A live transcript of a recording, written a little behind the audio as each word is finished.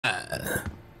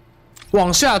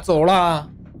往下走啦。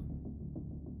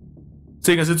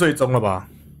这个是最终了吧？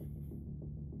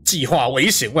计划危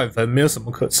险万分，没有什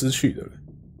么可失去的了。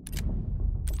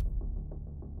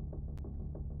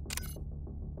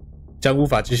将无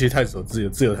法继续探索自由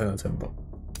探索城堡。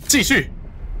继续。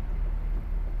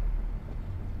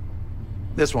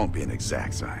This won't be an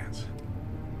exact science.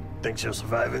 Think she'll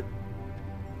survive it?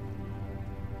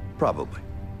 Probably.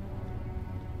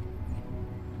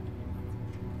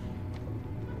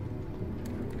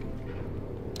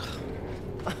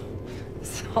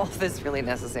 Is all this really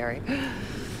necessary?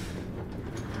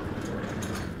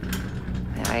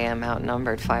 I am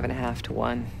outnumbered 5.5 to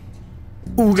 1.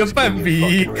 5个半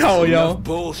比1，靠腰。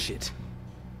 Bullshit.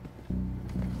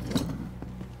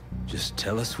 Just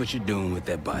tell us what you're doing with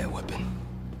that bioweapon.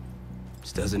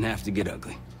 This doesn't have to get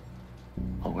ugly.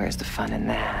 Well, where's the fun in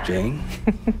that? Jane,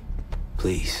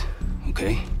 please,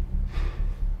 okay?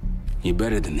 You're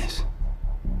better than this.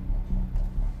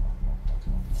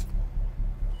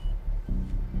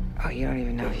 Oh, you don't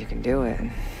even know if you can do it.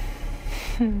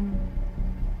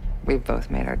 We've both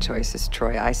made our choices,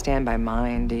 Troy. I stand by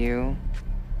mine, do you?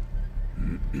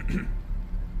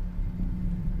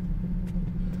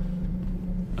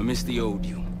 I miss the old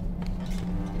you.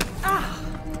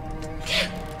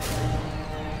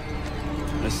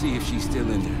 Let's see if she's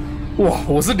still in there. 哇！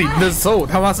我是0的时候，我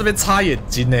他妈是被插眼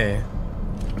睛呢。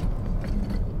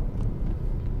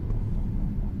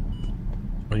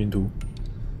我晕图。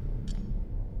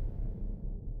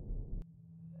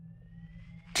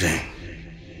 Jane.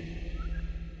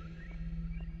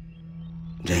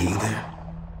 Jane, you there?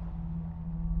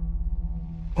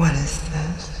 What is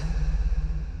this?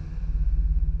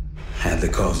 Had the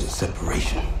cause of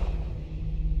separation.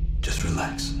 Just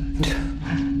relax.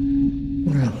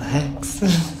 Relax.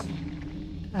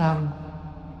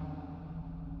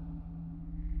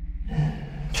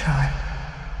 Try.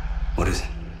 What is it?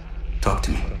 Talk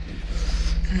to me.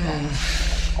 No.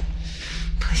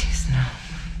 Please, no.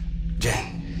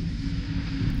 Jane.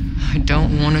 I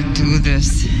don't want to do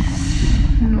this.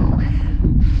 No.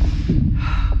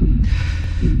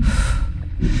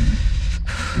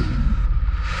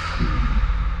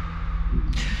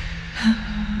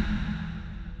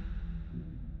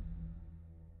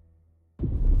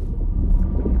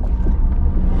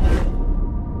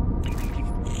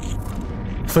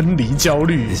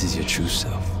 This is your true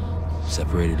self,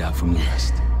 separated out from the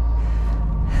rest.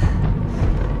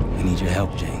 I need your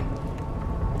help, Jane.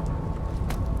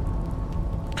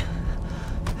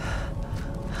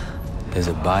 There's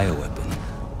a bioweapon,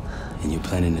 and you're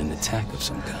planning an attack of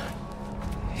some kind.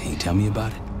 Can you tell me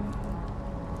about it?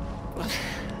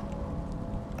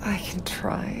 I can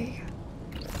try.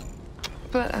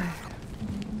 But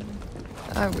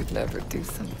I would never do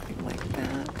something like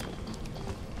that.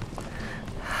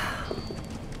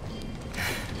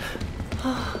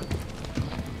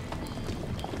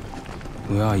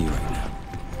 Where are you right now?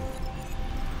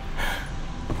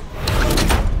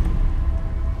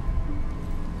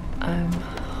 I'm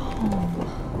home.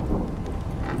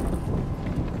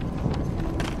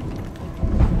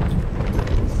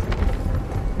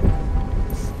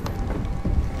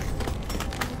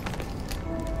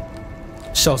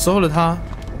 It's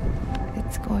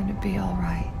going to be all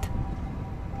right.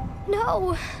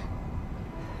 No.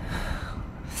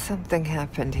 Something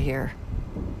happened here.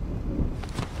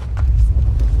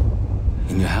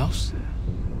 In your house?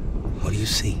 What do you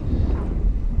see?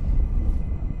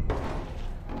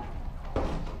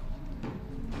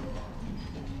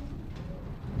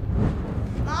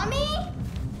 Mommy?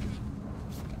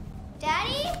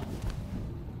 Daddy?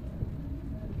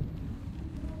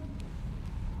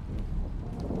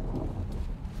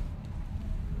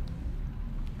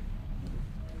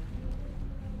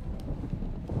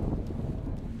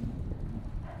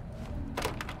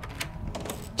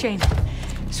 Jane,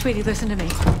 sweetie, listen to me.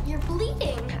 You're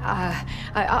bleeding.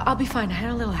 I'll be fine. I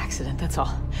had a little accident, that's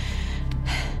all.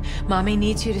 Mommy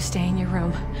needs you to stay in your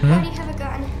room. Why do you have a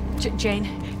gun? Jane,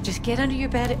 just get under your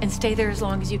bed and stay there as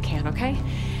long as you can, okay?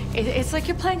 It's like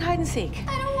you're playing hide and seek.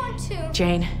 I don't want to.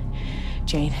 Jane,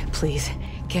 please,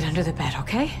 get under the bed,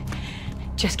 okay?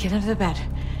 Just get under the bed.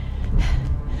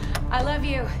 I love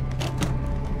you.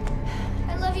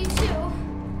 I love you too.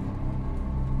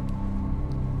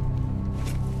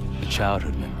 A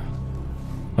childhood memory.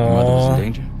 Your mother was in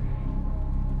danger?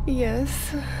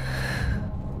 Yes.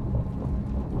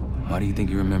 Why do you think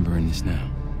you're remembering this now?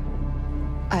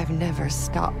 I've never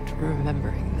stopped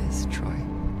remembering this, Troy.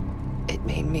 It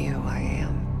made me who I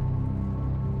am.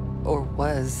 Or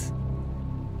was.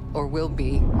 Or will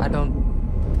be. I don't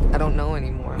know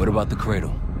anymore. What about the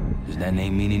cradle? Does that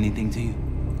name mean anything to you?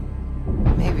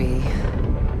 Maybe.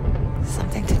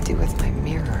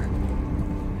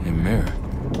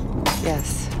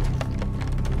 guess.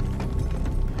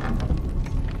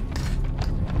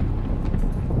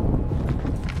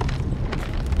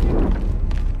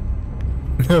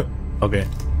 Okay.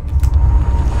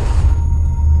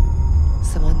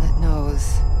 Someone that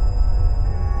knows.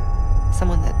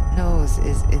 Someone that knows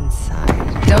is inside.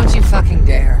 Don't you fucking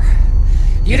dare.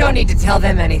 You don't need to tell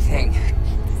them anything.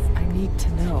 I need to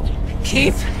know.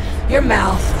 Keep your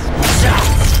mouth shut.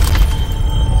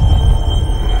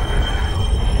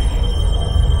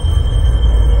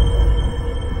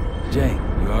 Jay,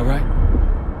 you alright?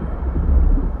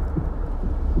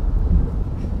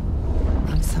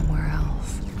 I'm somewhere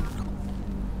else.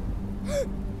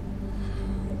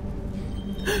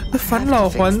 返老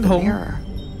还童。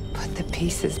 Put the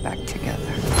pieces back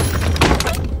together.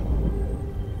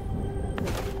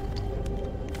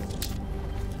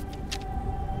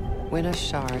 Win a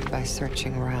shard by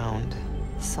searching around.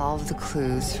 Solve the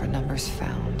clues for numbers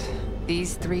found.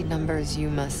 These 3 numbers you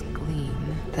must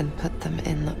glean, then put them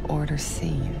in the order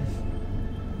seen.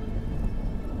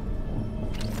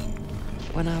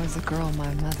 When I was a girl,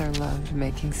 my mother loved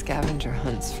making scavenger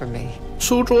hunts for me.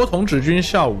 书桌童子军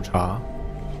下午茶。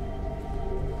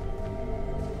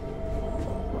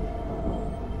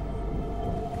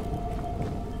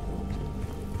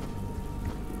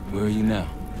 Where are you now?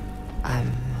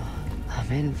 I'm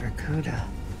in Verkuda.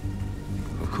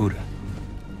 Verkuda.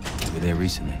 You were there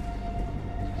recently.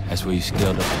 That's where you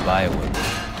scaled up the bioweapon.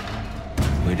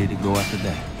 Where did it go after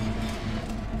that?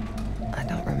 I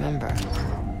don't remember.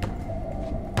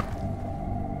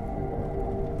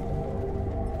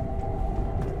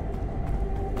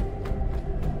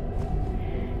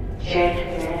 Jane,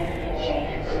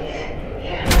 please.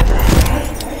 Get under the bed.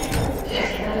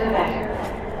 Just get under the bed.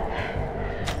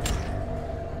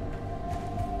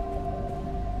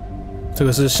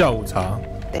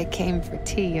 They came for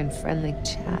tea and friendly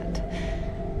chat.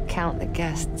 Count the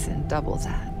guests and double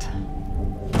that.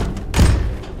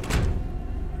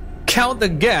 Count the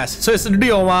guests， 所以是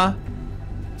6吗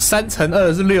？3乘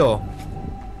2是6。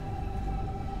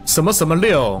什么什么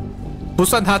6？不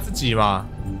算他自己吗？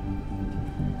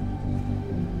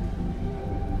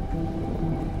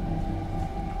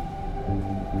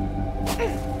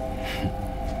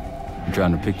 I'm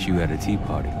trying to picture you at a tea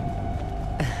party.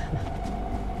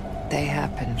 They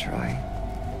happened, Troy.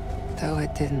 Though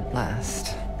it didn't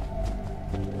last.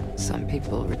 Some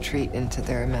people retreat into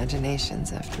their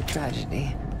imaginations after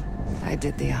tragedy. I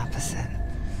did the opposite.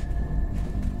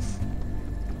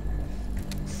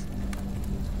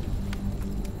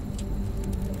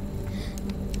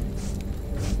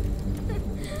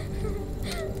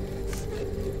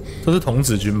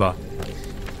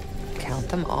 Count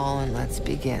them all and let's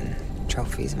begin.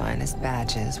 Trophies minus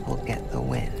badges will get the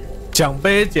win. 奖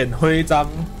杯减徽章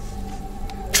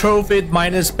 ，Trophy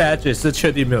minus badges 是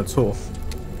确定没有错。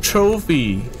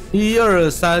Trophy 1、2、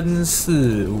3、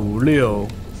4、5、6，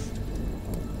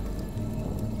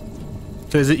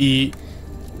所以是1，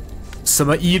什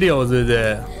么16，对不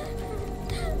对？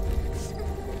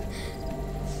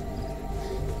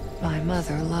 My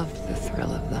mother loved the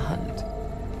thrill of the hunt,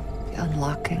 the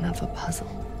unlocking of a puzzle.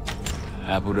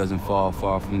 Apple doesn't fall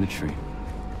far from the tree.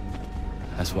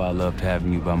 That's why I loved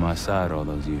having you by my side all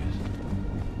those years.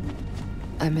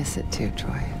 I miss it too,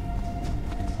 Troy.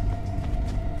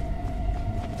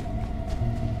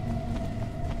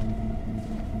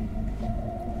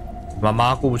 妈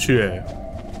妈过不去欸。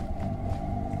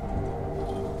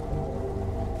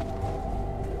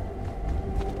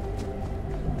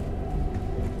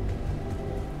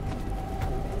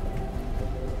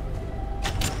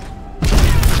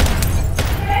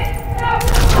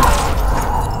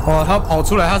哇，他跑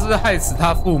出来，他是不是害死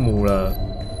他父母了？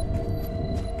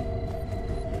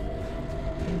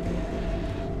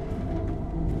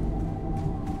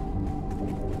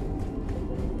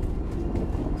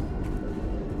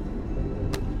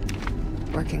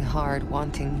 Working hard,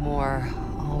 wanting more,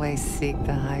 always seek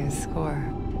the highest score.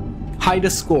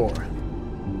 Highest score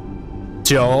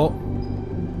 9。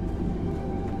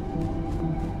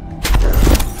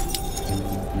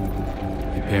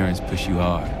 Your parents push you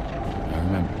hard. I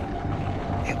remember.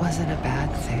 It wasn't a bad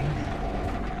thing.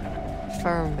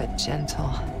 Firm but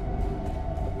gentle.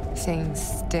 Things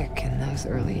stick in those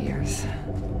early years.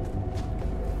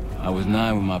 I was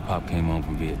 9 when my pop came home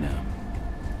from Vietnam.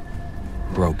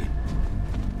 Broken.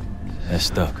 That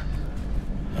stuck.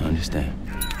 I understand.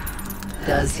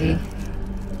 Does he?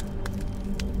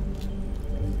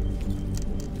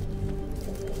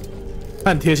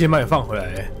 按贴心把你放回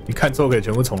来，你看之后可以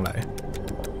全部重来。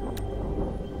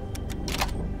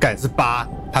干是8，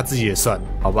他自己也算，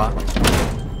好吧。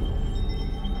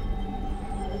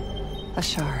 A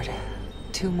shard.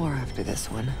 2 more after this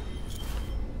one.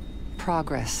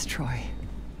 Progress, Troy.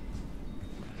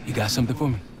 You got something for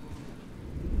me?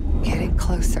 Getting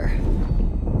closer.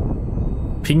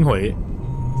 拼回。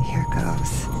 Here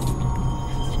goes.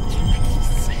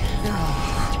 No.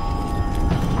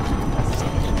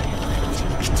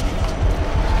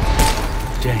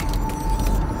 Jane.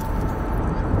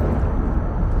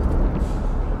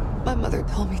 My mother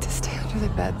told me to stay under the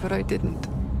bed, but I didn't.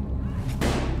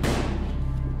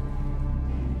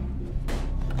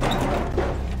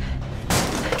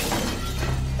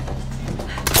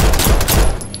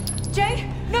 Jane,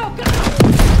 no!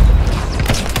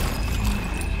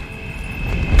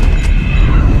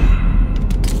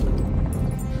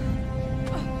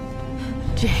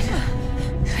 Jane,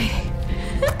 sweetie,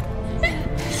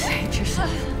 save yourself.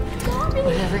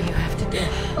 Whatever you have to do.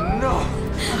 No!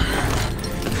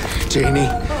 Janie.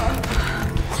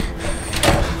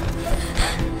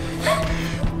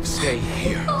 Stay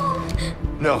here.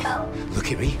 No.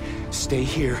 Look at me. Stay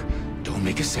here. Don't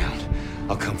make a sound.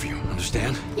 I'll come for you.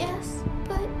 Understand? Yes,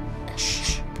 but...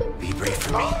 Shh. Be brave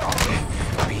for me.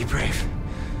 Be brave.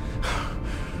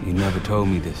 You never told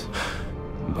me this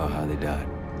about how they died.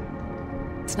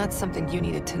 It's not something you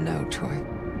needed to know, Troy.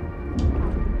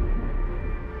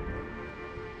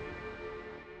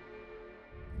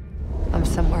 I'm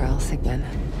somewhere else again.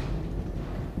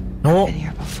 Oh. Been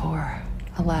here before.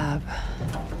 A lab.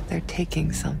 They're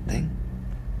taking something.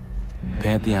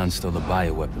 Pantheon stole a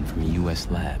bioweapon from a U.S.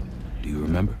 lab. Do you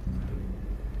remember?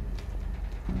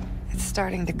 It's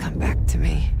starting to come back to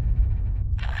me.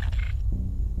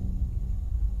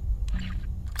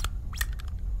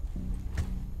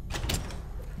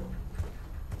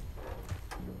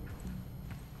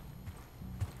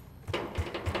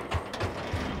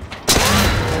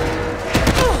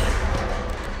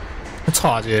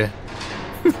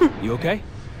 You okay?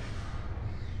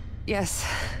 Yes.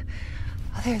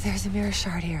 Oh, there's a mirror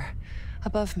shard here.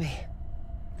 Above me.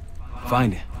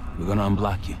 Find it. We're gonna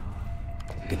unblock you.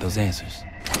 Get those answers.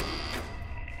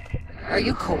 Are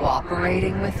you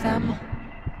cooperating with them?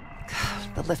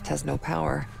 God, the lift has no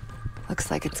power.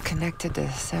 Looks like it's connected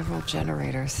to several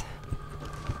generators.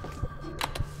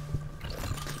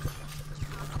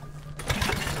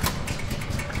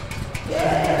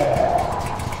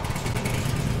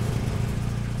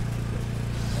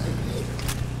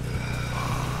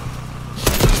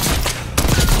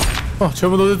哦，全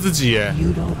部都是自己耶。 You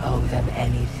don't owe them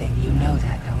anything. You know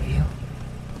that, don't you?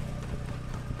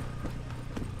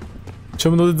 全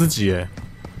部都是自己耶。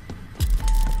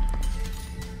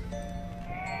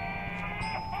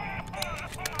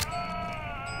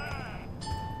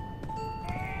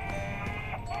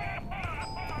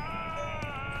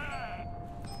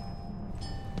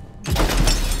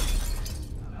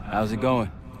 How's it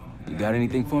going? You got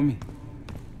anything for me?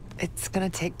 It's gonna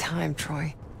take time,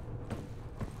 Troy.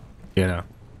 天啊！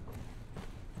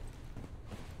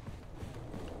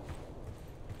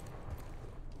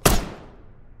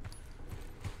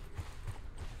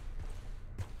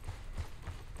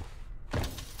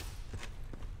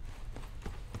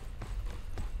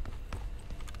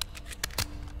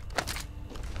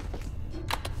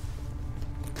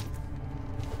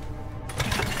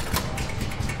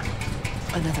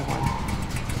 Another one.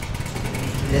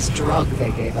 This drug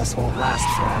they gave us won't last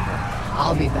forever.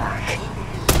 I'll be back.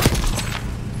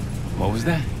 What was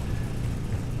that?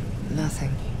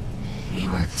 Nothing. We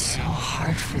worked so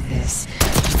hard for this.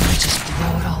 You want to just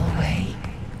throw it all away?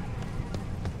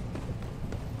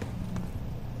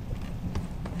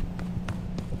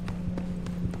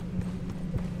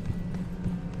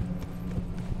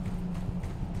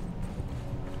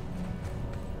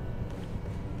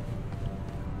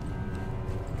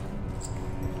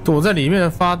 "躲在里面的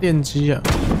发电机啊！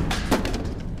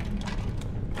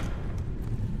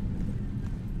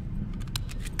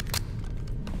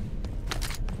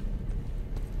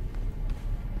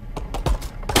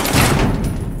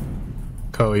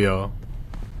 可以哦。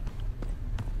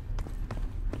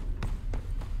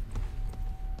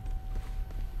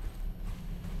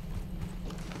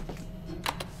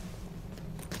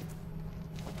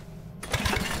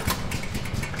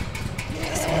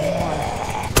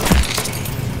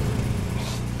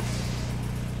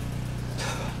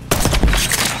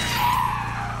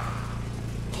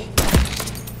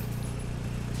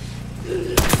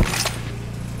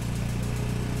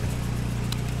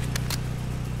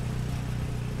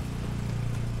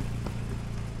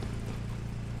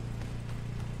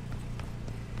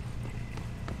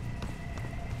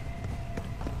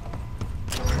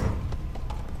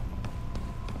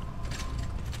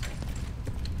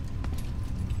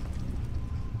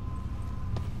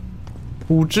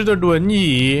 5只的轮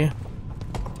椅，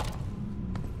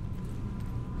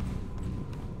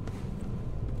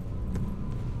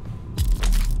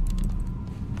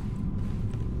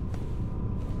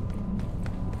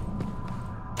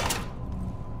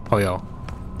靠腰。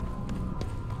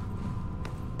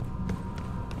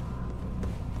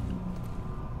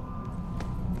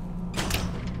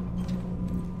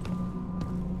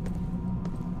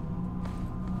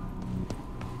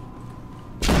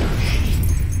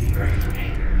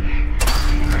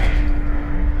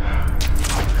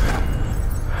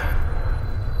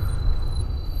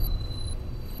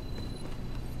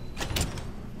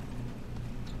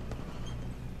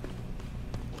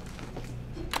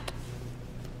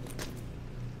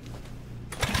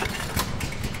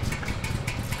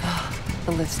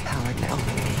The lift's powered now.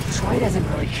 Troy doesn't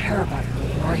really care about it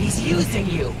anymore. He's using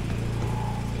you.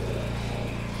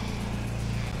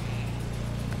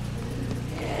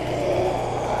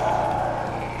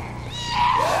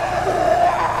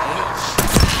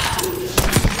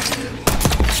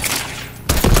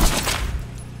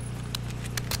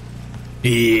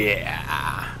 Yeah.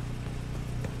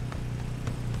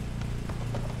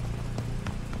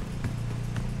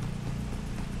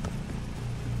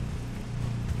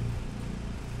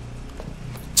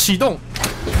 启动。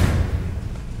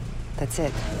That's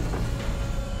it.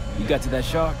 You got to that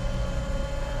shark?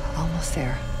 Almost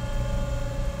there.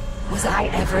 Was I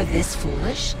ever this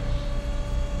foolish?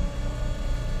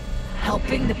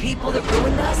 Helping the people that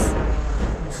ruined us?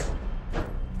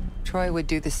 Troy would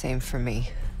do the same for me.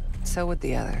 So would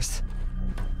the others.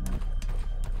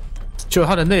 就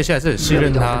他的内心还是很信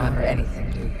任 Don't 他。 remember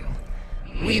anything, do you?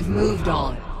 We've moved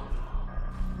on.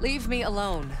 Leave me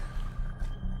alone.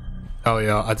 靠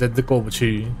腰啊，这过不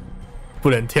去，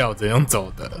不能跳，只能用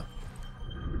走的。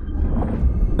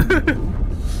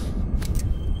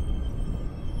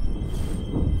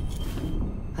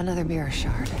Another mirror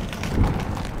shard.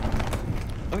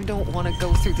 I don't want to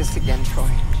go through this again, Troy.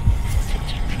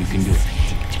 You can do it.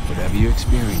 Whatever you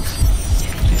experience,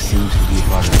 it seems to be a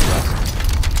part of the process.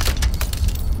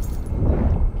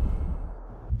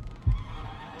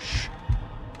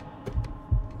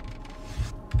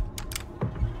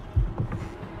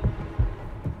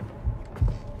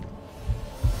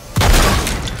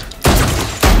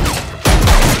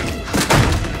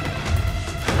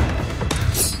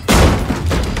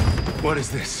 What is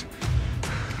this?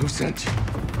 Who sent you?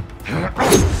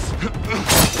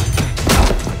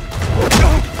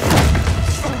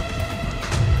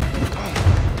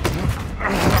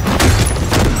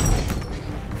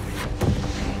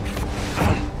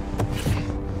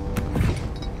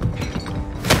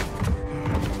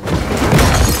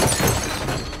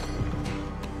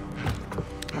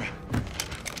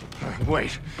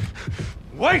 Wait.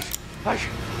 Wait!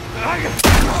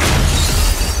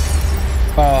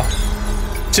 啊，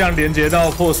这样连接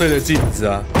到破碎的镜子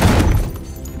啊。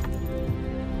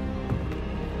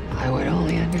 I would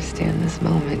only understand this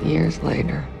moment years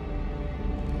later.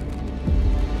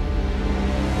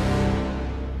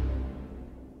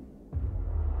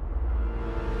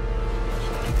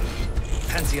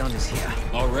 Pantheon is here.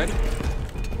 Already?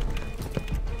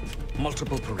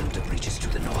 Multiple perimeter breaches to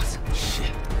the north.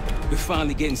 Shit. We're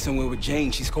finally getting somewhere with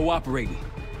Jane. She's cooperating.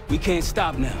 We can't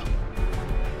stop now.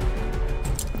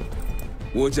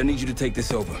 Woods, I need you to take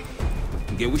this over.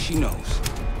 Get what she knows.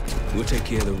 We'll take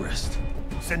care of the rest.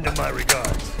 Send her my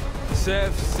regards.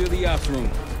 Sev, seal the ops room.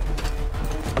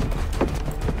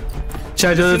 现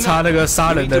在就是差那个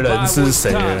杀人的人是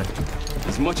谁了。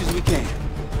 As much as we can.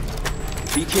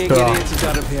 We can't get answers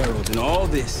out of Harold and all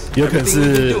this. 有可能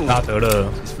是拉德勒。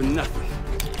 It's for nothing.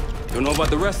 Don't know about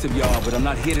the rest of y'all, but I'm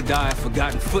not here to die a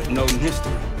forgotten footnote in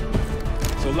history.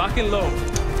 So lock and load.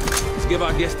 Let's give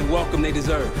our guests the welcome they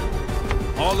deserve.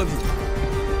 All of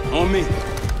you. On me.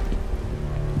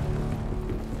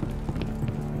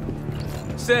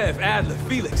 Sev, Adler,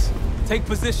 Felix, take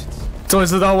positions. 终于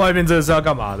知道外面这是要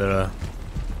干嘛的了。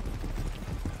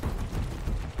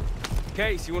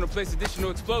 Case, you want to place additional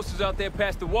explosives out there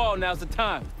past the wall, now's the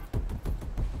time.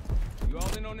 You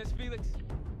all in on this, Felix?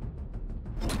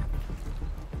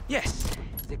 Yes,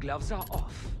 the gloves are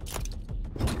off.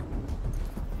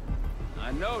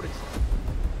 I noticed.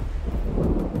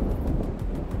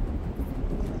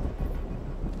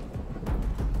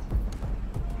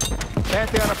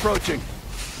 Pantheon approaching.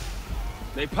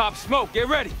 They pop smoke, get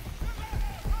ready.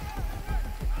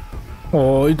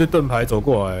 哦，一堆盾牌走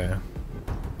过来。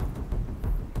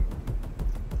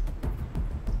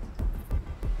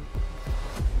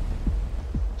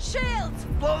 Shields!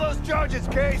 Blow those charges,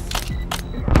 Case.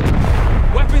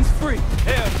 Weapons free.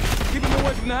 Hell, keep them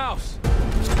away from the house.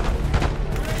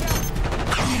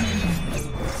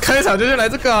 开场就是来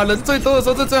这个啊，人最多的时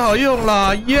候这最好用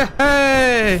啦，耶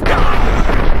嘿！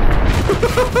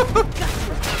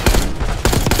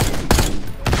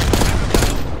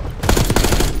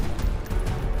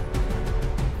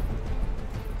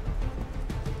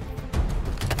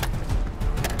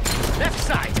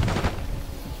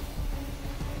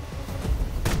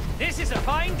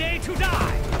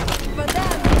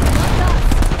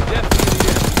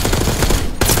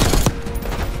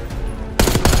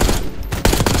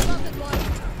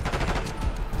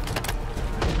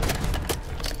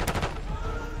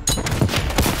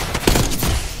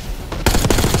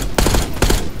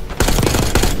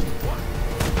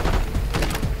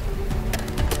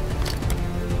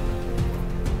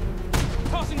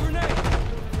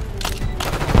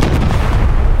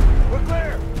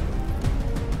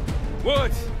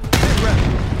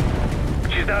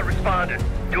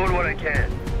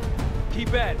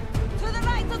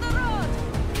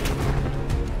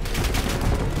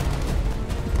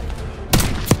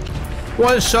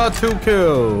 One shot, 2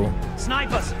 kill.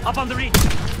 Snipers up on the ridge.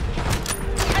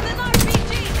 And an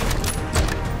RPG.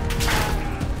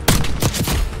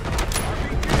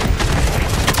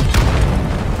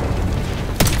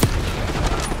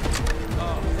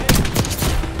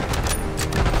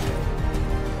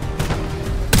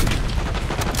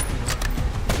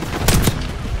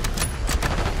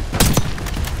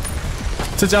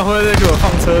 这家伙在给我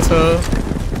放车。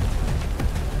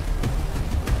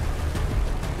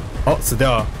哦，死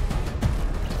掉了。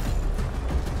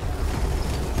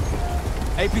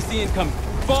 APC incoming.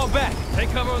 Fall back.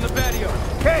 Take cover on the patio.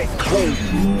 Case!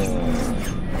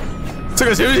 这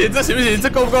个行不行？这行不行？这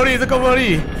够不够力？这够不够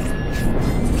力？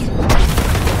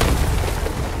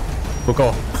不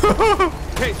够。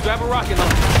Case, grab a rocket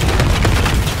launcher.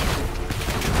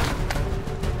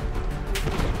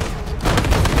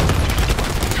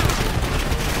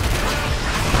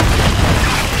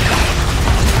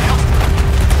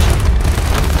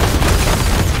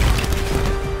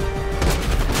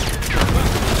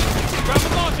 Grab a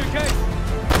launcher, Case.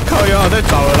 靠腰，我在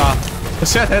找了啦，我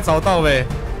现在才找到呗。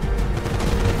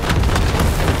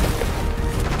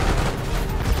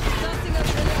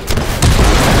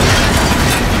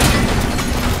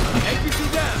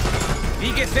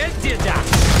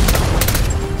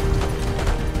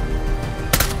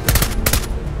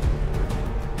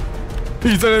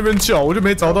 你在那边叫，我就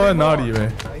没找到在哪里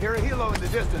呗。 I hear a helo in the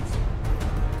distance.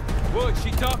 Wood,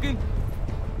 she talking?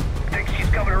 Think she's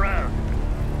coming around.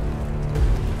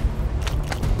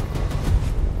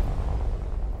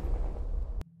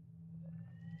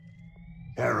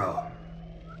 Harrow.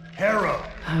 Harrow.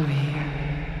 I'm here.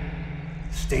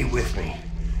 Stay with me.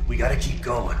 We gotta keep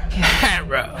going.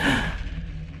 Harrow.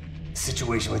 The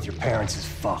situation with your parents is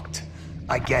fucked.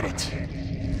 I get it.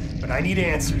 But I need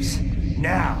answers.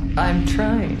 Now. I'm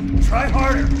trying. Try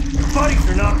harder. Your buddies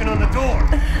are knocking on the door.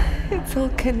 It's all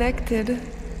connected.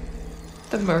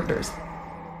 The murders.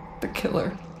 The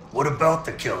killer. What about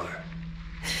the killer?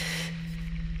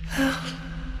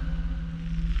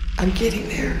 I'm getting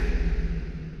there.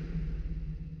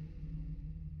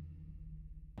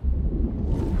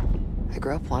 I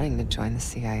grew up wanting to join the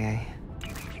CIA.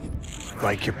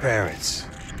 Like your parents.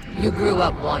 You grew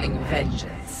up wanting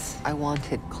vengeance. I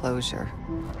wanted closure.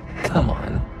 Come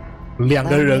on. 两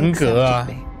个人格啊。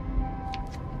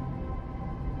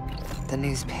 The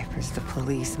newspapers, the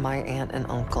police, my aunt and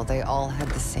uncle, they all had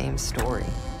the same story.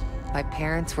 My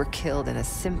parents were killed in a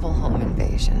simple home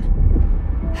invasion.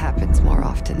 Happens more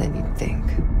often than you'd think.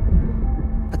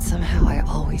 But somehow I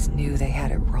always knew they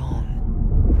had it wrong.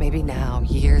 Maybe now,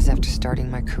 years after starting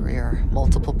my career,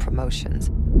 multiple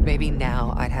promotions, maybe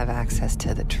now I'd have access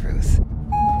to the truth.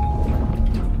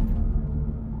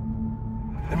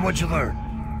 And what'd you learn?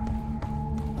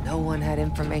 No one had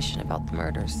information about the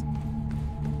murders.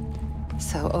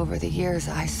 So over the years,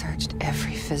 I searched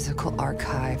every physical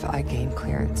archive I gained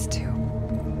clearance to.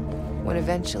 When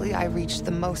eventually I reached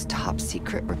the most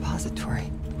top-secret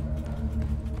repository,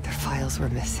 their files were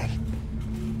missing.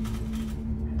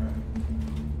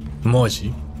 默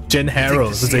契 ，Jen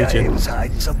Harrow 是这一间。 was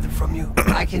hiding something from you?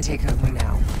 I can take over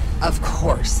now. Of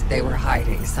course they were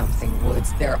hiding something,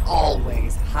 Woods. They're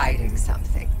always hiding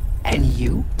something. And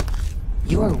you?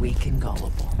 You are weak and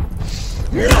gullible.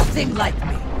 Nothing like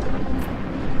me.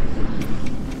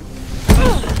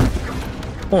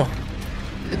 哇，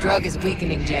 The drug is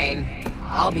weakening, Jane.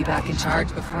 I'll be back in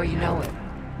charge before you know it.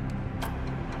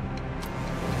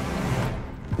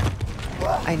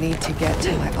 I need to get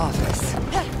to my office.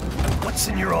 What's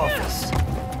in your office?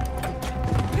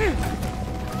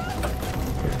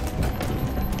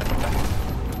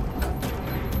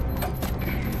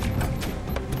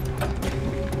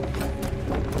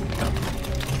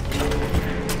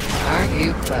 Aren't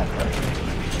you clever?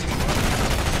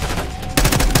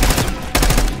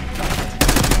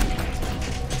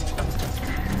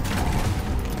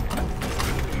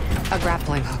 A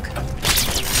grappling hook.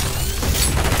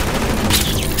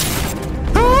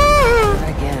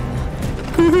 Again.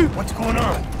 What's going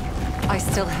on? I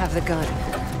still have the gun.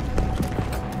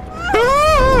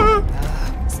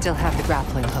 Still have the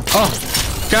grappling hook. 哦，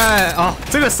刚才哦，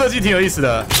这个设计挺有意思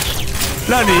的，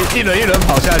让你一轮一轮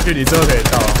跑下去，你最后可以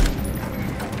到。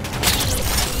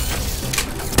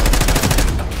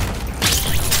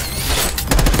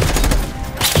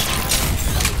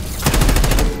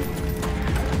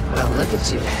 Look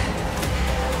at you.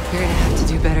 You're gonna have to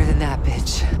do better than that,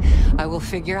 bitch. I will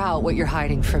figure out what you're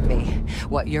hiding from me,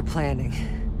 what you're planning.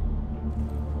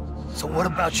 So what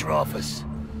about your office?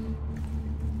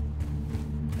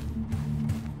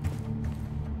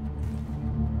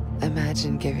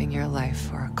 Imagine giving your life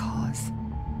for a cause,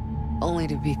 only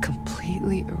to be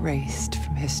completely erased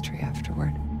from history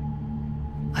afterward.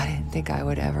 I didn't think I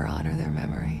would ever honor their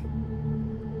memory.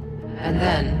 And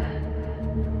then,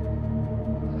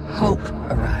 hope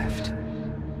arrived.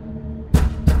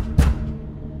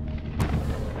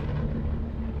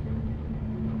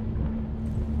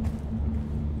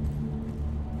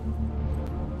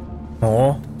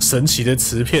 Oh, 神奇的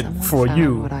磁片 for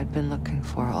you. What I'd been looking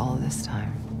for all this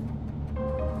time.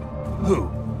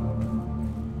 Who?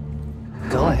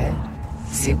 Go ahead.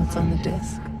 See what's on the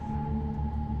disc.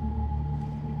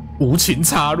 无情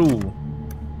插入，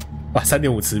哇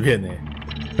，3.5磁片呢，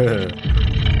呵呵。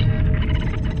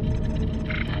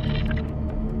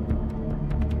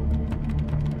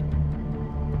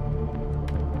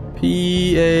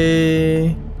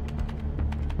PA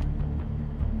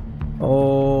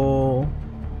哦，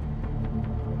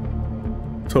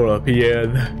错了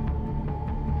PN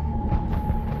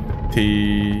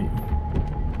T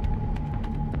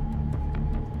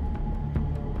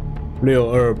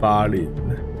 6280。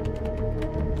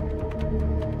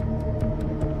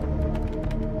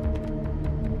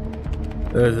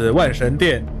这是万神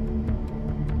殿。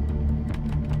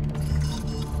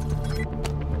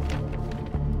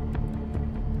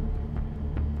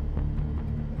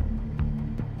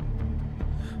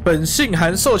本信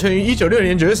函授权于1966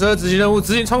年9月12日执行任务，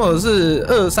执行窗口是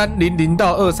2300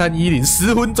到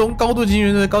2310，10分钟，高度机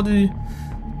密的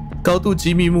高度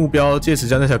机密目标，届时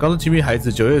将在小高度机密孩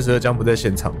子9月12日将不在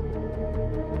现场。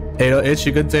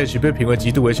LH 跟 ZH 被评为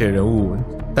极度危险的人物，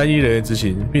单一人员执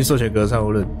行，并授权格上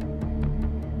无任。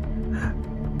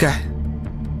干，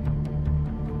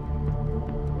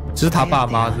这是他爸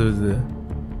妈是不是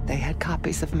They had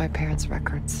copies of my parents'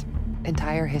 records,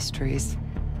 entire histories,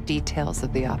 details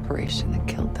of the operation that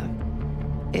killed them.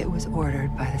 It was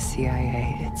ordered by the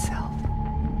CIA itself.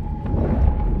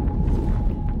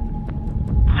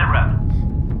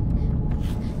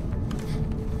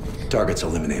 Targets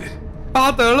eliminated.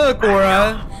 巴德勒果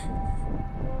然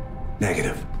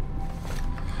Negative.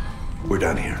 We're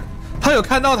done here. 他有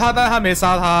看到他，但他没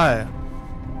杀他哎。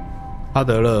巴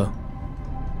德勒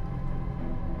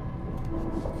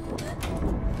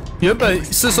原本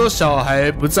是说小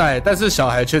孩不在，但是小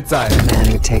孩却在。The man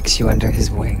who takes you under his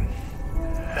wing.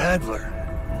 Adler.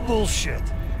 Bullshit.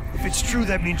 If it's true,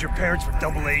 that means your parents were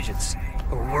double agents.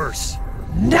 Or worse.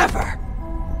 Never!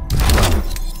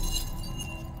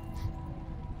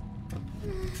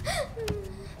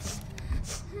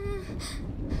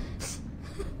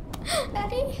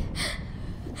 Daddy,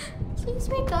 please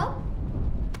wake up.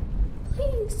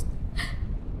 Please.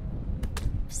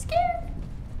 I'm scared.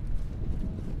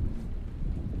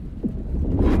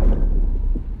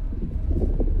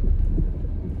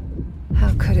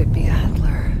 How could it be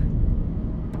Adler?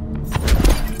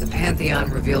 The Pantheon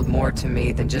revealed more to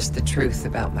me than just the truth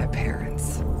about my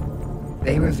parents.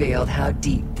 They revealed how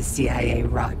deep the CIA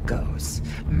rot goes,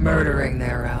 murdering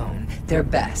their own, their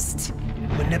best.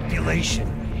 Manipulation.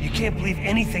 You can't believe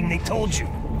anything they told you.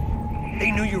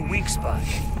 They knew your weak spot.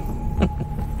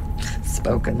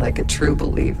 Spoken like a true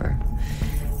believer.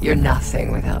 You're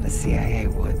nothing without the CIA,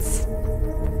 Woods.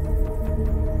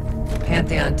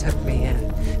 Pantheon took me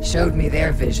in, showed me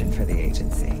their vision for the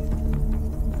agency.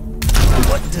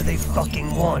 What do they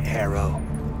fucking want, Harrow?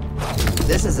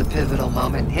 This is a pivotal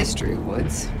moment in history,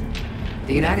 Woods.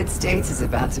 The United States is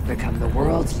about to become the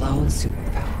world's lone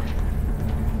superpower.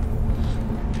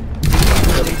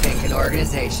 You really think an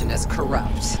organization as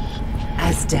corrupt,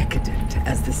 as decadent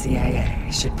as the CIA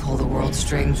should pull the world's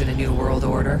strings in a new world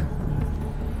order?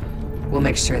 We'll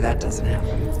make sure that doesn't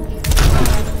happen.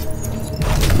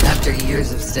 After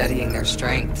years of studying their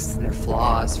strengths and their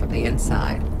flaws from the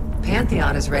inside,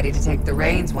 Pantheon is ready to take the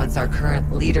reins once our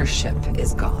current leadership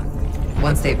is gone.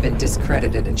 Once they've been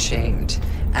discredited and shamed,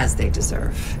 as they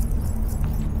deserve.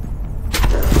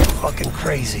 Fucking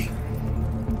crazy.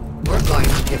 We're going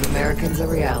to give Americans a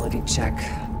reality check.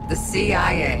 The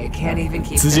CIA can't even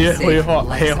keep them safe from the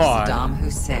likes of Saddam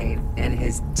Hussein and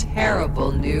his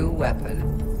terrible new weapon.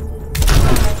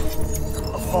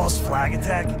 A false flag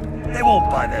attack? They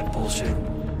won't buy that bullshit.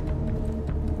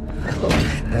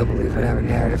 They'll believe whatever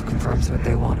narrative confirms what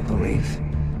they want to believe.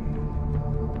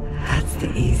 That's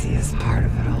the easiest part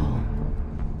of it all.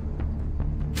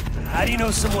 How do you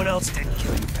know someone else didn't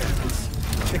kill your parents?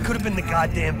 They could have been the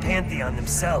goddamn Pantheon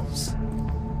themselves.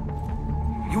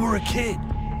 You were a kid.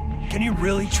 Can you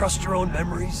really trust your own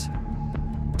memories?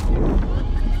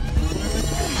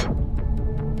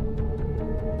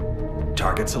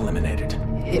 Targets eliminated.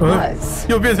 It was.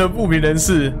 又变成不明人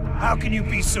士。 How can you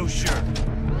be so sure?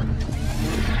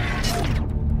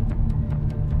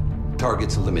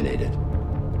 Targets eliminated.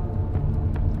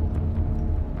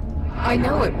 I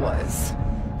know it was.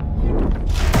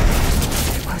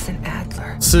 It was an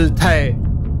Adler. 是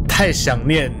太想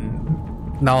念，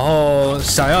然后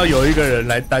想要有一个人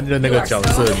来担任那个角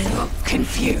色。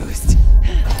Confused.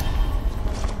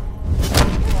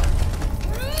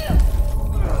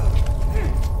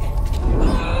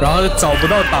 然后就找不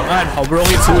到档案，好不容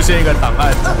易出现一个档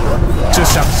案，就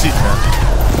相信了。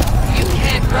You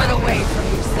can't run away from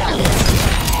yourself.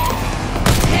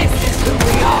 This is who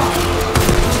we are.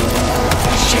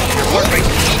 Shit, we're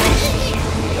making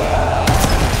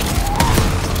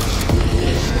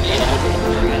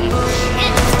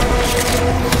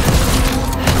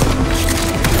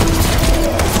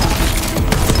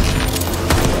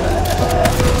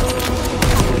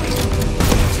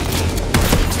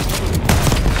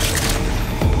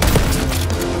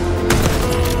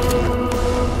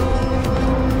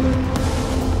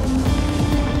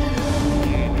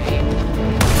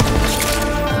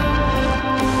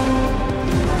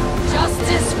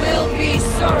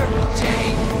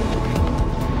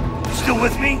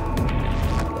with me?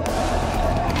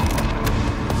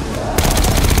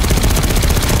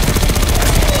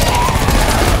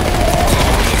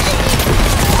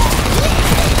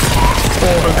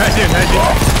 Oh, 很开心，很开心。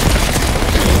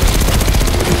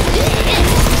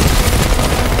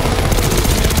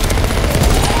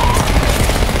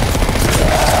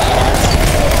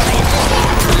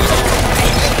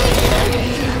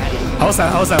好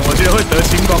闪，好闪！我觉得会得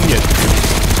青光眼。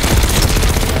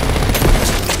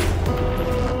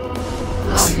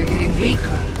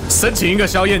申请一个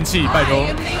消焰器，拜托。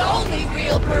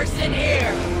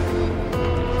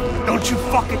Don't you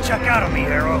fucking check out on me,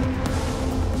 Arrow.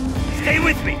 Stay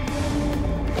with me.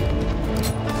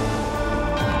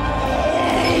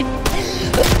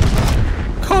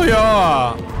 靠腰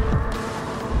啊！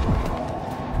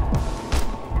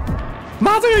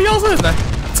妈，这个腰是很难，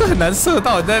这很难射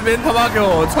到。你在那边他妈给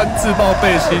我穿自爆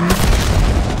背心。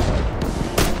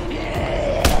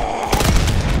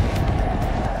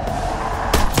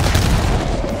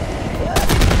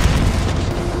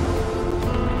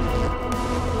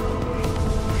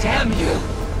Damn you!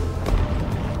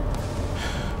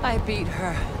 I beat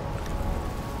her.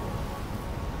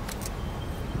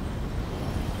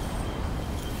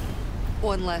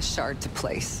 One last shard to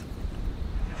place.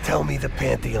 Tell me the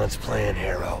Pantheon's plan,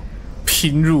 Harrow.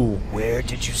 拼入。 Where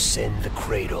did you send the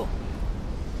cradle?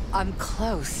 I'm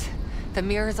close. The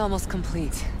mirror's almost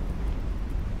complete.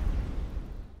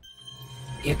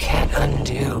 You can't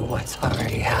undo what's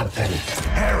already happened.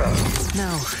 Harrow!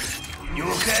 No. You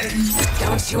okay?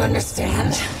 Don't you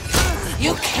understand?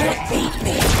 You can't beat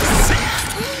me.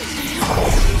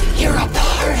 You're a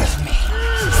part of me.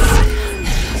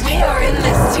 We are in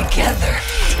this together.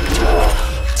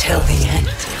 Till the end.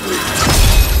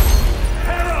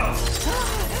 Harrow!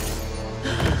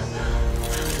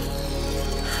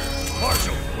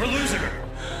 Marshall, we're losing her.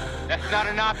 That's not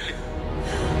an option.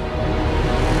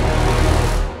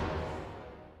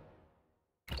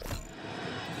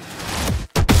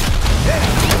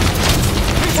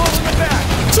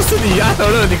 就是你阿德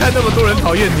勒，你看那么多人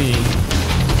讨厌你。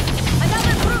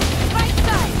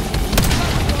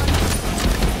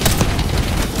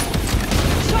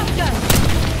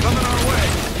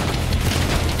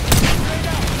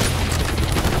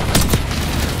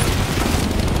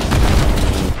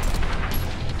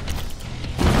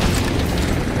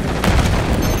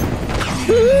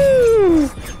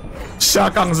下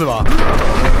杠是吧？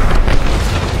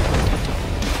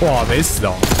哇，没死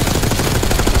哦。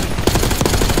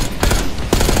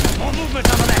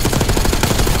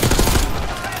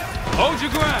 Hold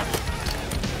your ground.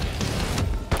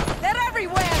 They're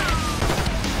everywhere.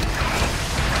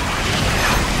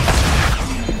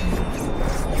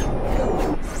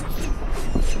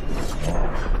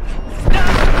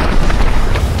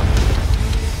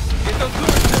 Get those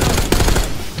doors down.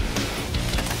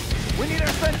 We need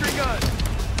our sentry gun.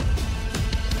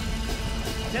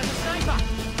 There's a sniper.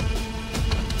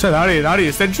 在哪里？哪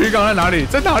里 ？Sentry gun 在哪里？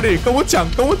在哪里？跟我讲，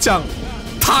跟我讲。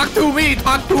Talk to me,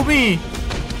 talk to me.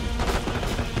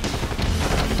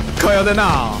 靠腰在那、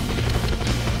哦。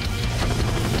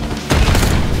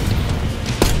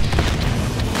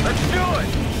Let's do it.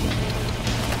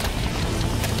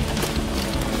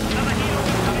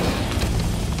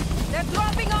 They're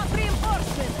dropping off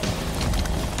reinforcements.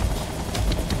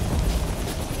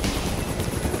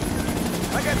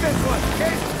 I got this one.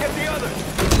 Case, get the other.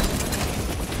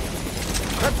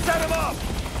 Let's set him up.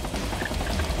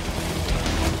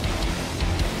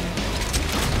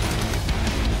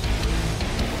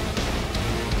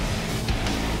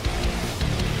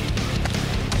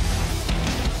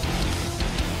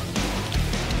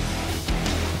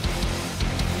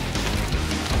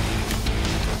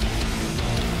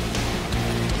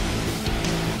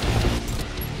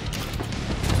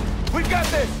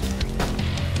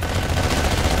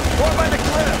 More by the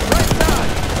cliff, right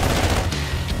side.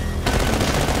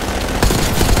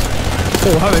 哦，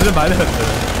他每次埋得很的。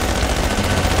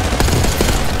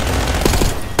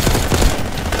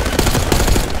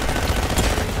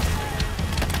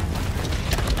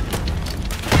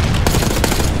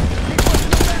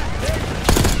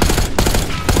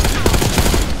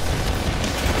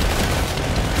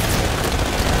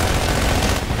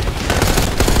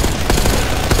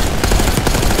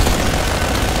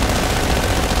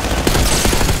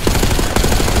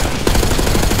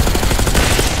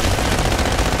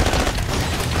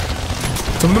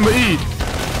怎么那么硬？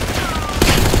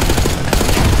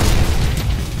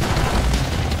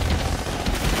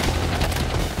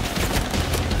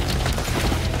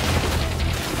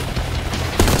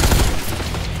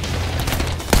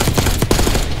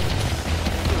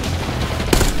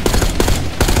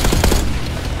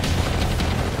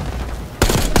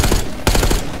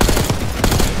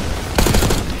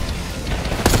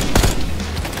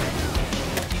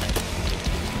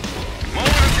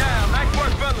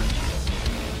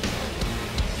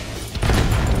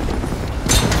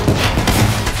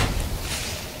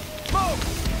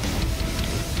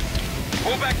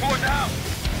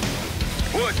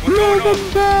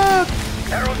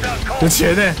有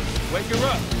钱呢。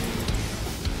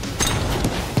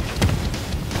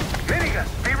Minigun,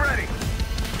 be ready.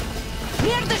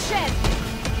 Near the shed.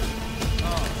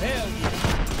 Oh, hell yeah.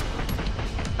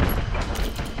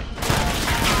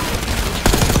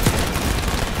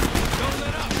 Don't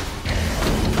let up.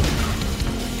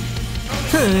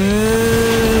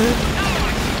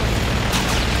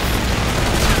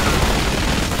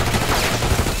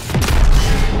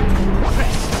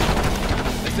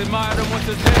 Let's admire them once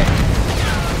a day.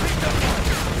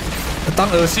 当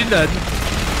恶心人。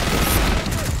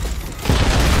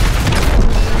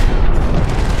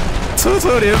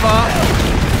车连发。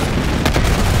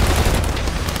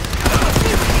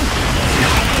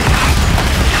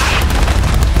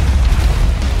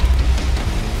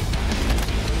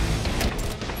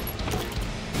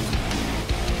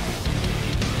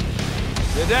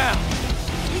They're down.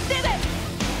 He did it.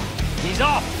 He's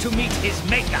off to meet his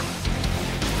maker.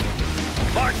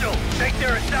 Marshal, take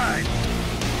their aside.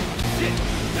 Shit!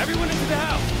 Everyone into the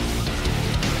house.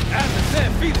 As I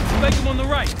said, Felix, flank him on the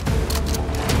right.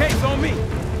 Case on me.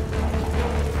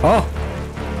 好，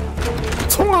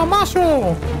冲啊，马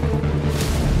修！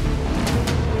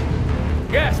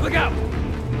 Gas, look out!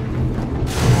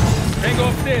 Can't go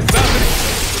upstairs,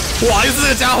 balcony. 哇，又是这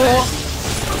个家伙！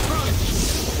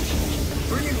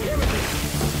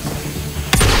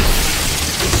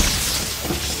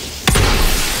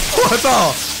我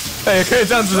操！哎，可以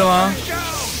这样子的吗？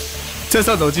这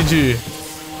上走进去。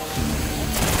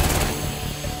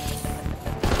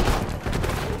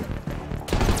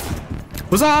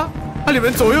不是啊，你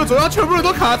们左右全部人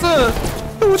都卡着，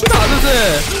那我去打这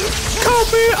是？靠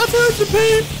背啊，这是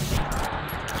呸！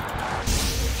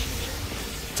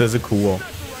这是哭哦。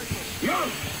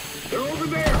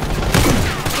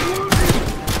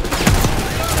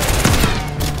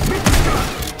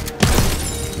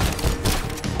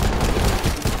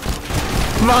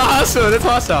妈，手在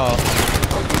抓小。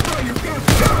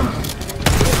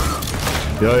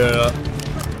有。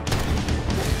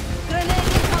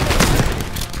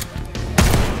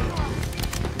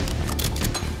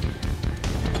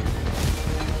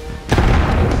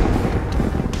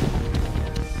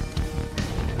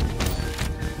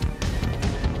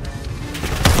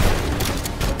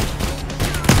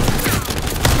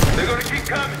They're gonna keep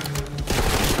coming.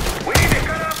 We need to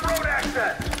cut off road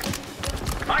access.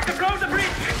 I can close the breach.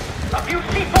 A few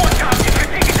C4 targets can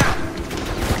take it down.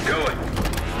 Do it.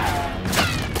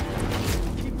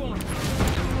 Keep going.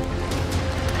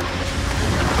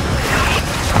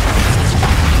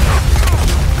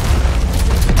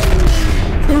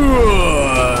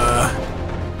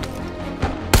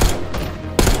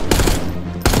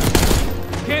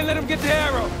 Can't let him get the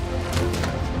arrow.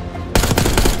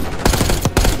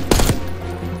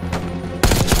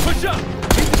 Push up.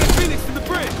 Need to get Phoenix to the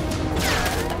bridge.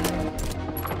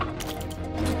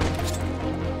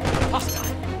 Hostile.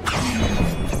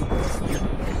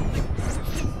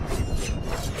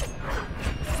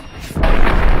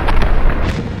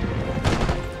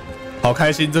 好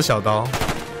开心，这小刀。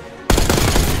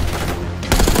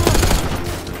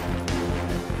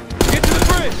 Get to the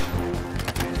bridge.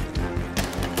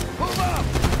 Move up.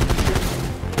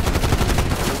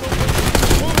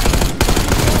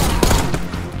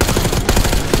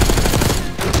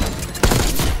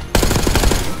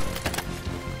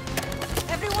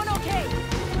 Everyone okay?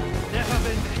 Never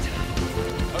been better.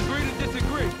 Agree to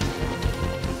disagree.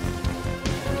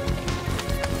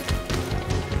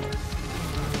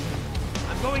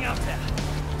 Going out there.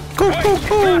 Go, go,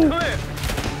 go!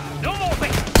 No more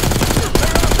wait.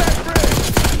 Clear off that bridge.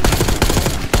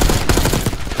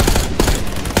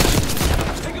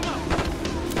 Take him out.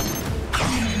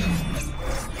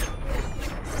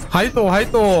 还躲，还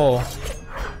躲！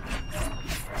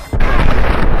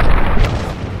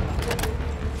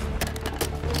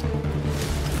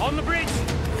 On the bridge.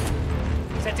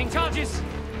 Setting charges.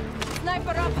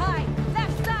 Sniper up high.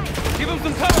 Left side. Give him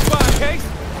some cover fire, Case.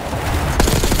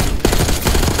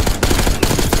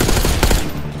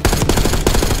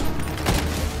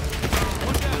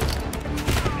 One down.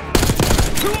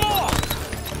 2 more.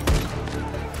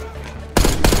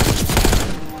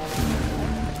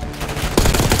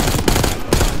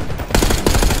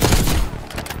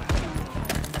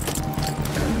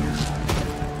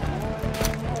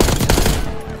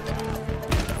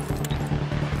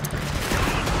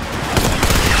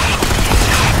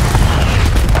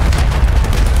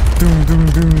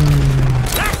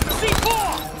 That's the C4.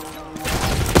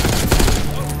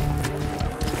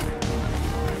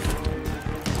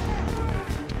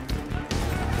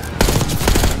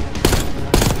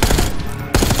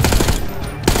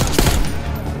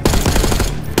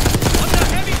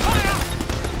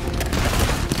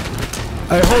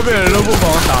 哎，后面人都不帮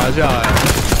我打一下来，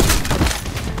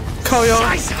靠腰。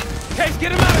 Case,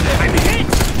 get him out of there. I'm hit.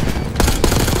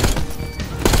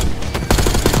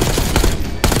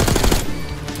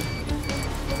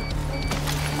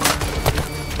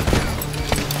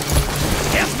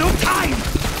 There's no time.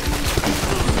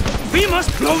 We must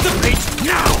blow the bridge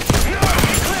now. No,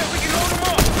 it's clear. We can hold them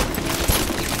off.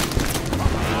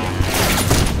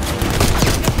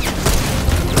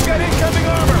 Got incoming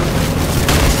armor.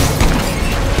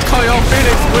 靠腰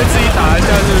，Felix不会自己打一下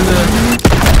是不是？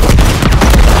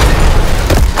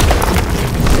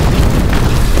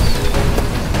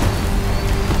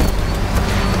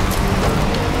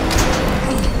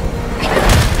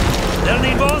 They'll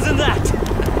need more than that.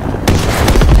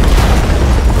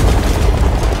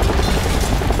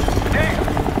 Hey,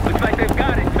 looks like they've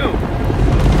got it too.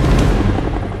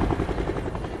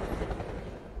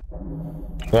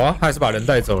 哇，还是把人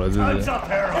带走了，是不 Time's 是？ up,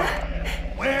 Harold.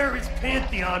 Where is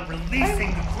Pantheon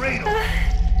releasing the cradle?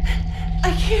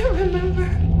 I can't remember.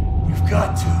 You've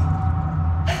got to.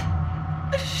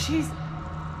 She's.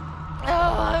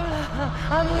 Oh,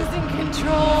 I'm losing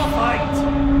control. Fight.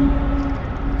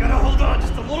 Gotta hold on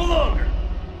just a little longer.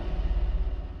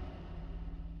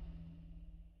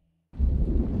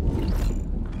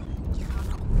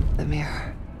 The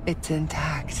mirror. It's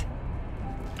intact.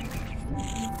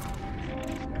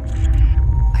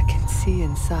 I can see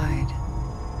inside.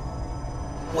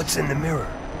 What's in the mirror?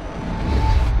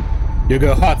 有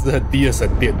个画质很低的神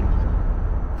殿。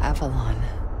 Avalon.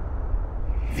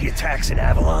 The attacks in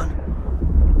Avalon?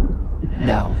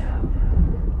 No.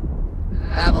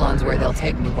 Avalon's where they'll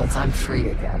take me once I'm free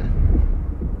again.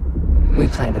 We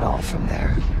planned it all from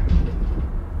there.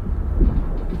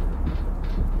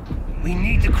 We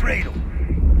need the cradle.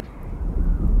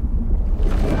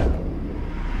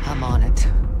 I'm on it.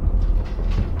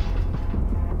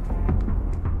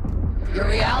 Your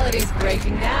reality's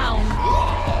breaking down.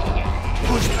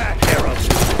 Push back, Harold.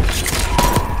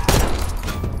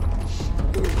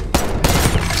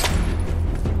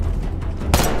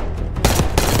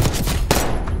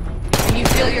 Can you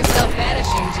feel yourself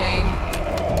vanishing, Jane?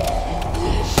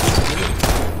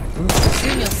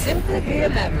 Soon you'll simply be a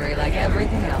memory like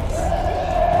everything else.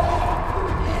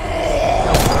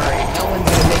 Don't worry, no one's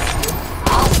gonna miss you.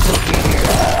 I'll still be here.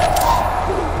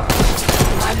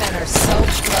 My men are so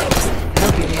close,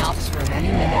 they'll be in the office room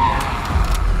any minute now.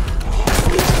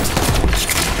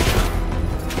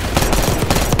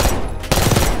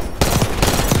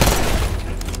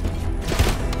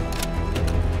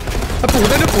 补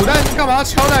弹就补弹，干嘛要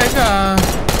敲他一下啊？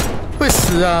会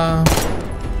死啊！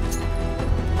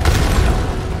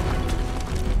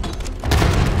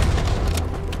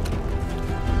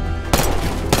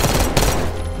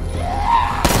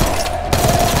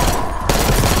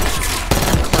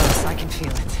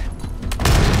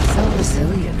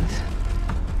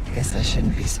 Guess I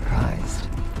shouldn't be surprised.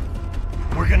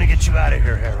 We're gonna get you out of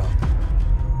here, Harold.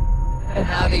 And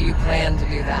how do you plan to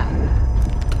do that?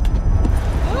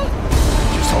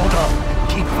 Just hold on.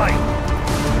 Keep fighting.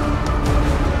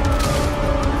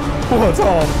 我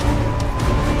操！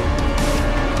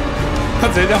他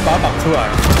直接这样把他绑出来。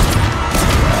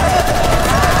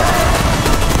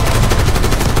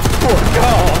我靠！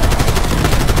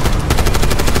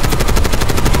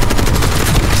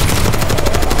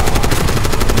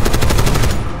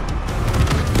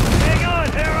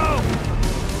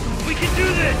 We can do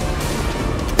this!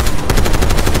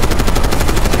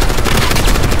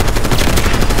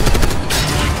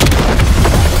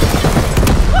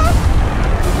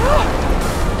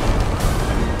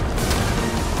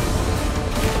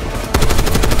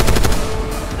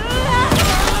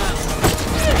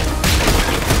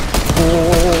 Oh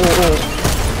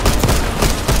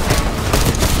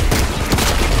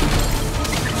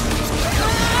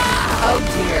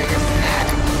dear, you're mad.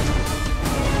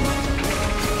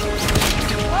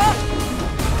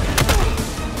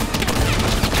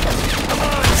 Come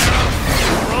on,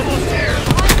 we're almost here.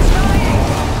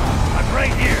 I'm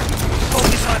right here.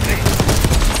 Focus on me.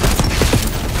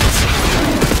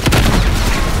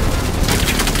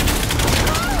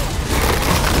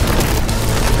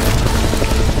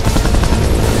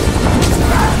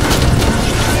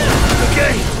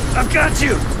 Okay, I've got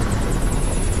you.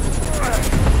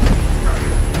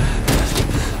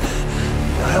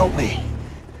 Now help me.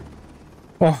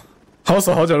 哇，好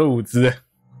手好脚的5只，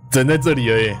人在这里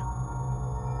而已。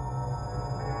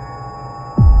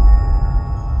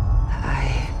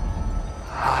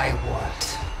I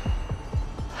what?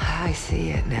 I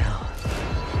see it now.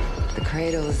 The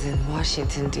cradle's in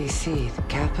Washington, D.C., the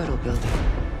Capitol building.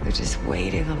 They're just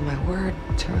waiting on my word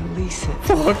to release it.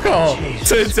 我靠，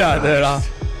真假的啦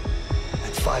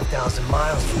That's 5,000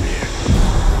 miles from here.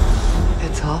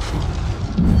 It's awful.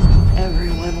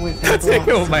 Everyone within blocks of the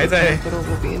Capitol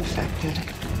will be infected.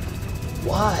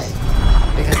 Why?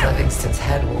 Because Livingston's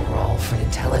head will roll for an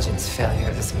intelligence failure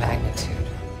of this magnitude.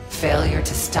 Failure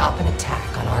to stop an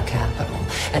attack on our capital.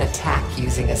 An attack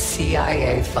using a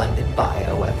CIA-funded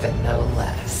bioweapon, no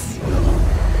less.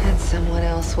 And someone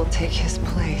else will take his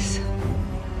place.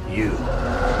 You.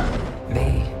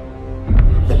 Me.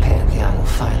 The Pantheon will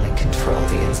finally control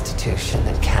the institution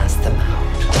that cast them out.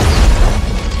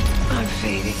 I'm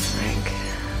fading, Frank.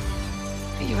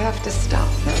 You have to stop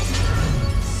them.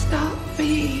 Stop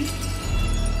me.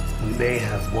 We may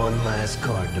have one last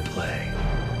card to play.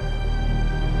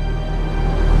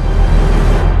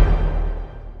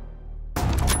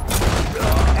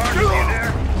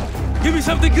 Give me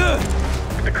something good!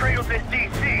 The cradle's in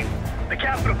D.C., the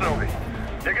Capitol building.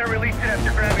 They're gonna release it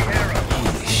after grabbing Arrow.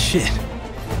 Holy shit.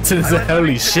 真的是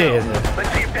holy shit. Let's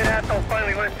see if that asshole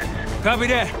finally listens. Copy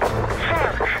that.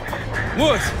 Fuck!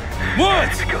 Woods!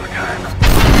 Woods! It's go time.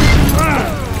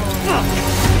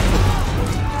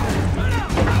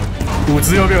 5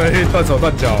只又变为断手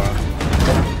断脚了。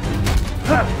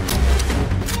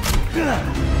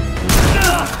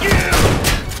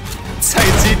菜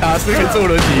鸡打是个坐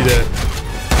轮椅的，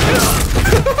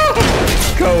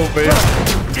靠北。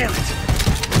Damn it!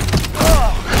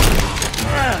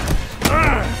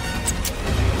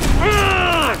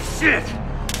 Shit!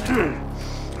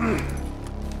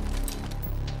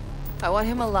 I want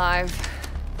him alive.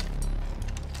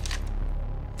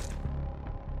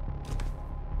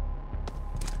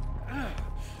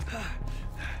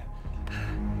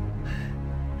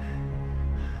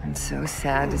 I'm so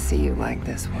sad to see you like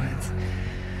this, Woods.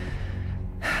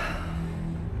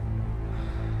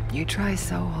 You try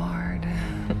so hard.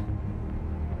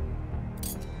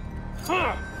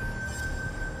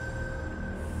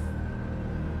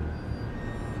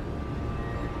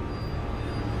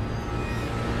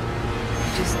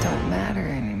 You just don't matter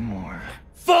anymore.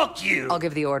 Fuck you! I'll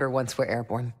give the order once we're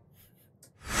airborne.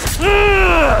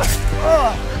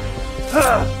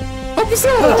 他不是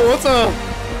要活着，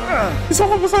你说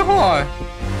话不算话哎。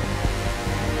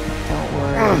Don't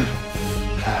worry.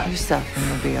 Your suffering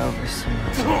will be over soon.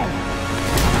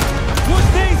 What's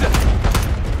danger?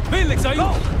 Felix, are you?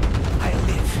 I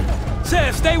live.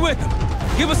 Chef, stay with him.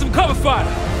 Give us some cover fire.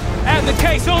 Have the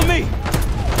case on me.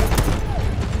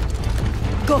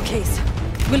 Go, Case.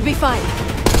 We'll be fine.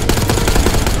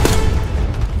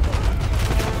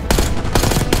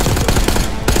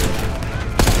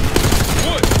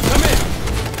 Wood, come in.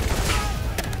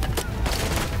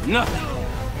 Nothing.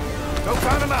 Go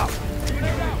count him out.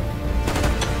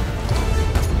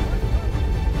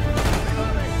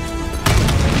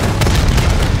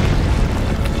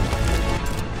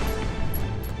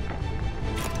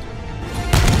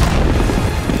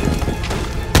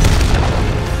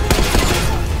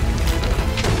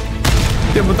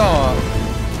 Get 不到啊！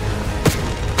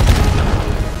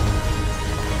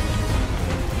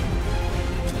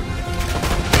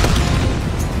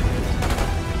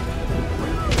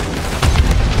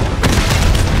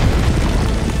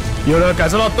有人感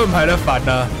受到盾牌的反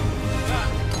了。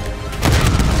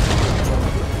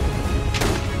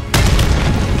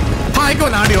他还给我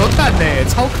拿榴弹呢，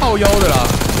超靠腰的啦！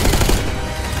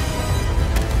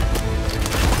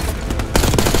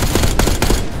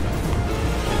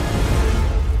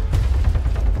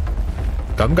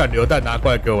敢不敢榴弹拿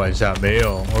过来给我玩一下？没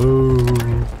有哦。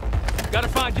Gotta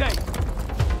find Jake.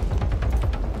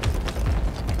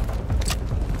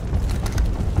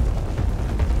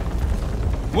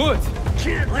 Woods.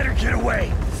 Can't let her get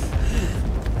away.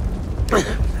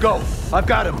 Go. I've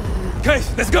got him. Case,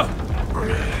 let's go.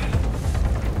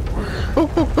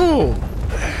 Oh.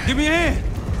 Give me a hand.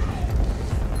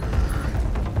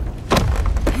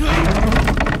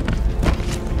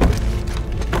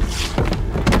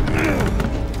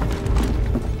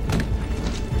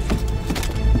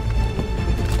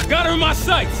 Got her in my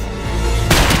sights.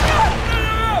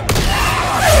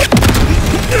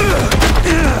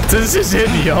真谢谢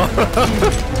你哦。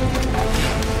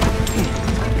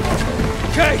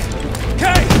Kate!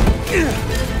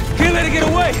 Can't let it get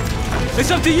away!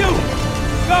 It's up to you!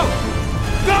 Go!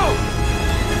 Go!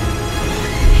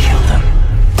 Kill them.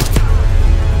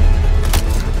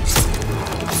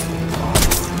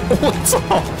 我操！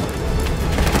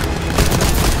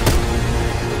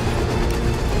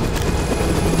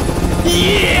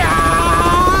呀！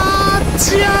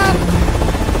加！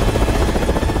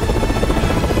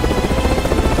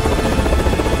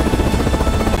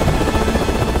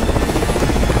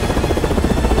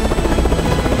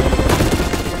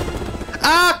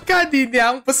啊！干你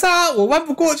娘！不是啊，我弯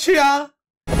不过去啊！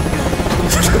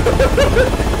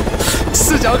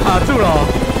视角卡住了、哦。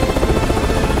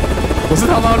我是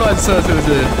他妈乱射是不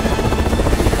是？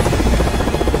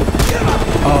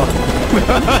哦。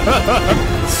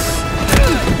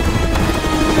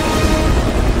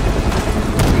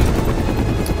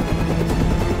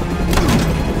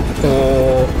哦。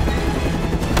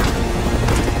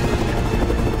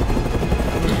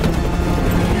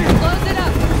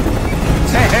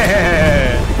嘿嘿嘿嘿。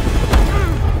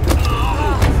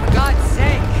For God's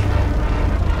sake!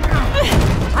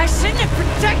 I shouldn't have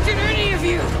protected any of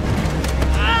you.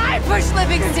 I pushed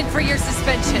Livingston for your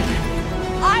suspension.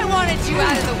 I wanted you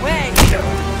out of the way.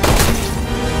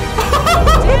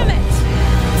 Damn it!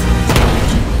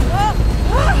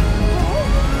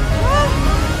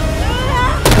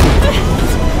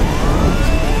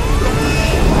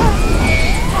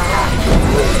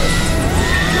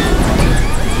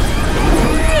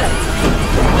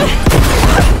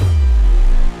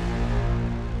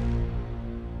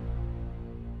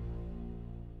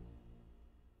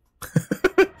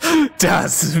驾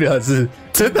驶表示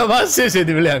真他妈谢谢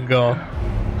你们两个哦。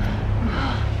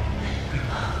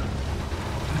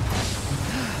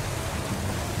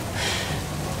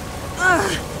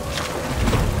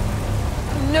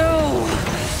No!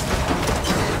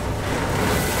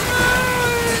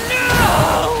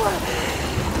 No!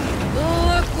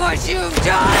 Look what you've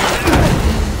done!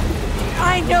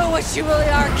 I know what you really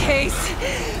are, Case.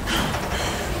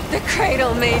 The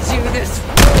Cradle made you this.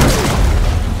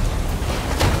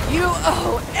 You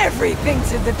owe everything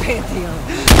to the Pantheon.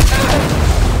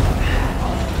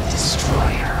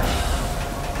 Destroy her.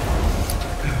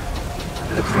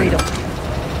 The Cradle.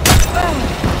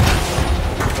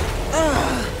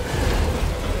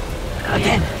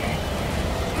 Again.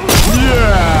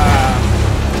 Yeah!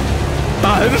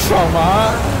 打很爽吗？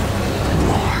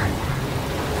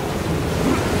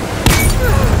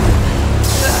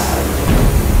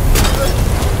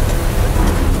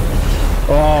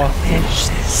哦，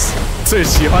最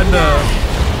喜欢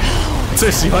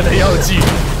的药剂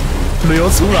流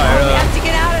出来了。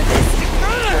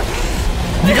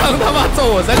你刚刚他妈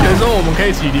揍我3拳说我们可以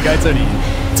一起离开这里，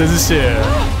真是谢了。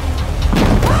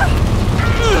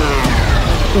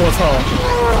我操！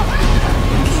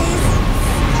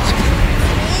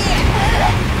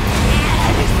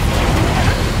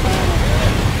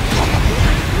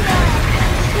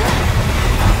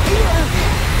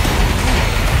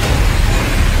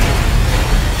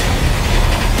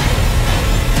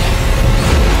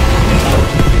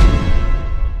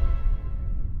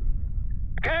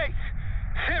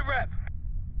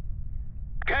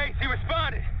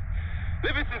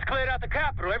 Livingston's cleared out the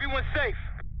capital. Everyone's safe.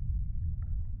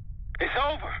 It's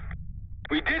over.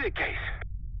 We did it, Case.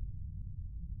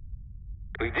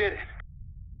 We did it.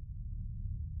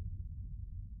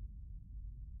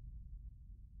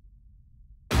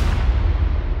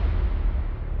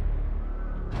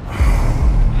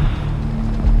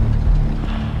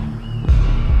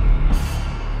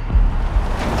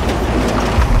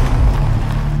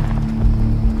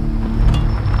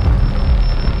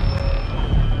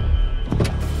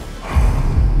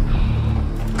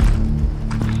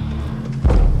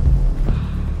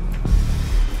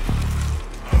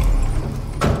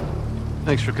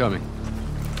 Thanks for coming.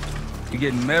 You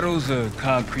getting medals or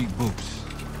concrete boots?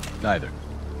 Neither.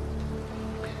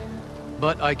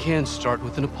 But I can start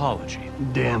with an apology.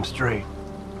 Damn straight.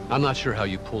 I'm not sure how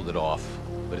you pulled it off,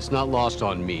 but it's not lost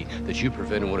on me that you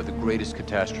prevented one of the greatest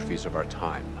catastrophes of our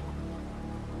time.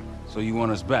 So you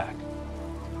want us back?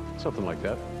 Something like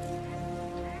that.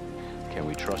 Can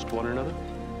we trust one another?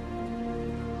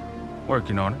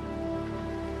 Working on it.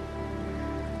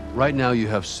 Right now, you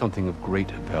have something of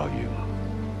great value.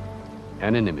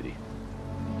 Anonymity.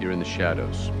 You're in the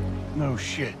shadows. No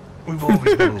shit. We've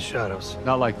always been in the shadows.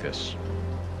 Not like this.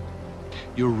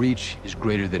 Your reach is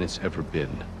greater than it's ever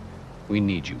been. We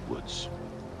need you, Woods.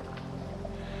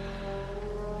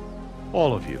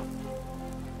 All of you.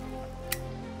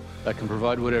 I can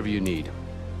provide whatever you need.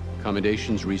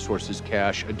 Accommodations, resources,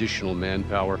 cash, additional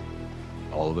manpower.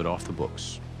 All of it off the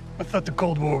books. I thought the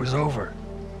Cold War was over.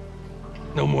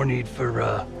 No more need for,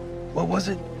 what was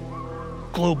it?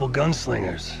 Global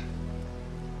gunslingers.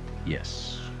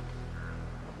 Yes.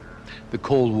 The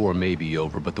Cold War may be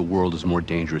over, but the world is more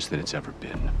dangerous than it's ever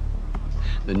been.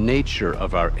 The nature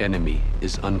of our enemy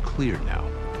is unclear now.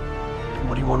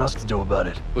 What do you want us to do about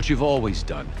it? What you've always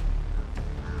done.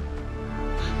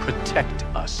 Protect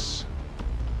us.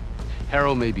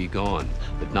 Harrow may be gone,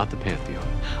 but not the Pantheon.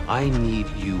 I need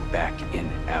you back in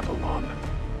Avalon.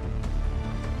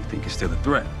 You think you're still a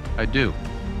threat? I do.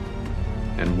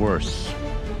 And worse.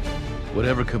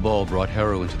 Whatever cabal brought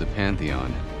Harrow into the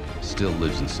Pantheon still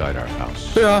lives inside our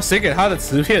house. 对啊，谁给他的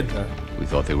磁片呢？ We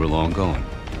thought they were long gone.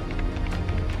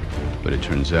 But it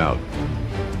turns out,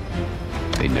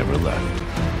 they never left.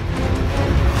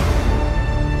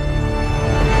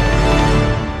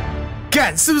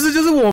 干，是不是就是我